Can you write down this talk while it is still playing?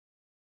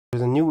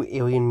new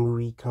Alien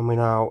movie coming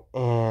out,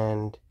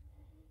 and,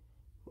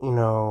 you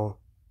know,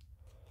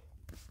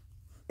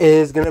 it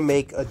is gonna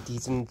make a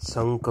decent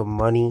chunk of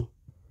money.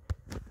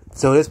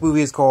 So this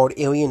movie is called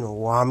Alien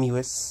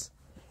Romulus.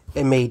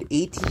 It made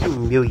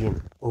 18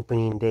 million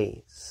opening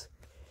days.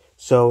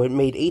 So it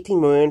made 18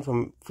 million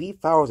from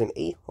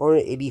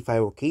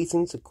 3,885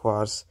 locations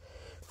across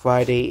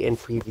Friday and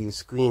preview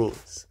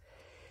screenings.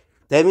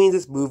 That means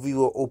this movie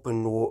will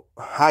open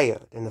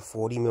higher than the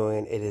 40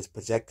 million it is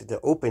projected to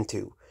open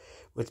to,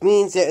 which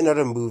means yet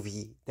another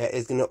movie that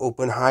is going to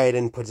open higher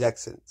than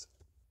projections.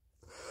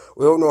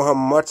 We don't know how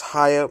much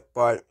higher,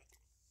 but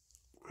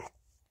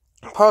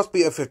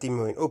possibly a 50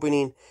 million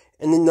opening,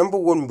 and the number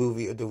one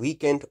movie of the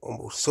weekend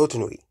almost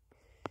certainly.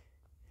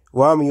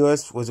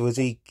 Romulus was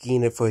originally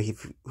keen for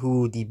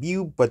Hulu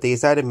debut, but they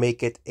decided to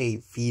make it a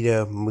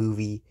feeder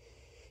movie,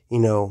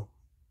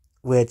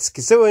 which,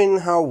 considering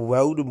how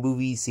well the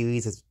movie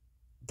series has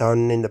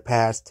done in the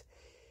past,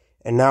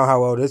 and now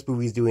how well this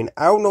movie is doing,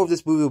 I don't know if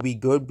this movie will be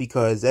good,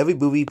 because every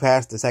movie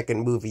past the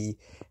second movie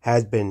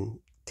has been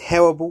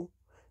terrible.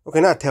 Okay,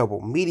 not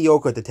terrible,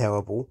 mediocre to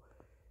terrible.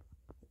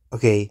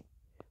 Okay,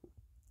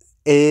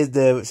 it is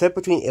the set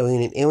between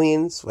Alien and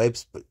Aliens,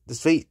 right? The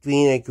straight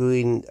between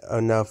including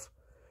enough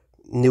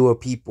newer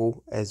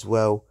people as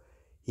well,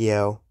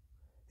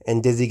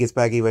 and Disney gets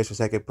back a race for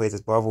second place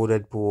as Marvel,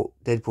 Deadpool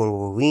and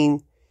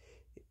Wolverine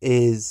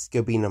is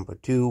gonna be number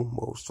 2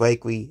 most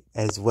likely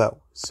as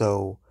well.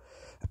 So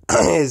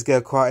it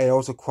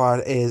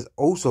is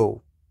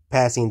also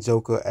passing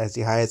Joker as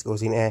the highest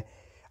grossing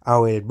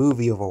R-rated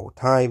movie of all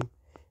time,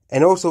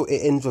 and also It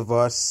Ends With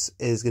Us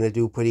is gonna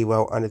do pretty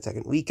well on the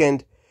second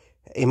weekend.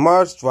 A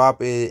March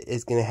drop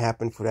is gonna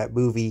happen for that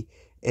movie.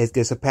 It's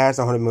gonna surpass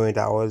 $100 million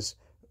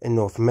in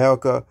North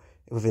America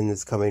within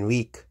this coming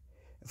week.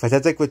 A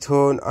fantastic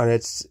return on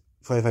its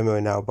 $25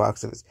 million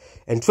box office.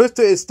 And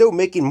Twister is still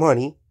making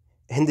money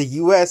in the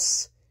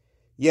US.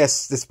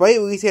 Yes, despite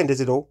releasing on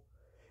digital,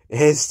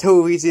 it's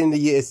still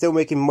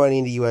making money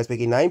in the US,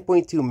 making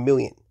 $9.2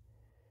 million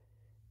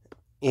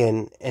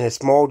in a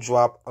small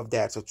drop of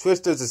that. So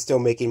Twisters is still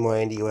making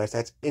money in the US.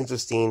 That's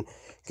interesting,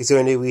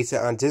 considering they released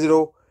it on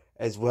digital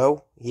as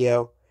well.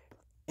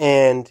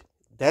 And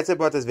that's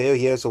about this video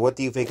here. So what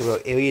do you think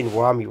about Alien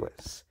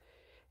Romulus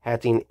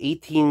having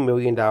 $18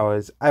 million?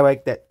 I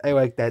like that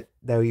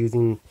they're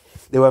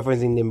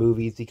referencing the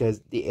movies,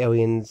 because the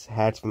aliens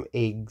hatch from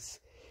eggs,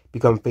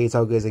 become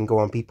facehuggers, and go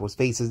on people's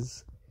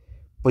faces.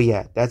 But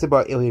yeah, that's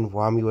about Alien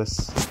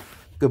Romulus.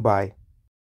 Goodbye.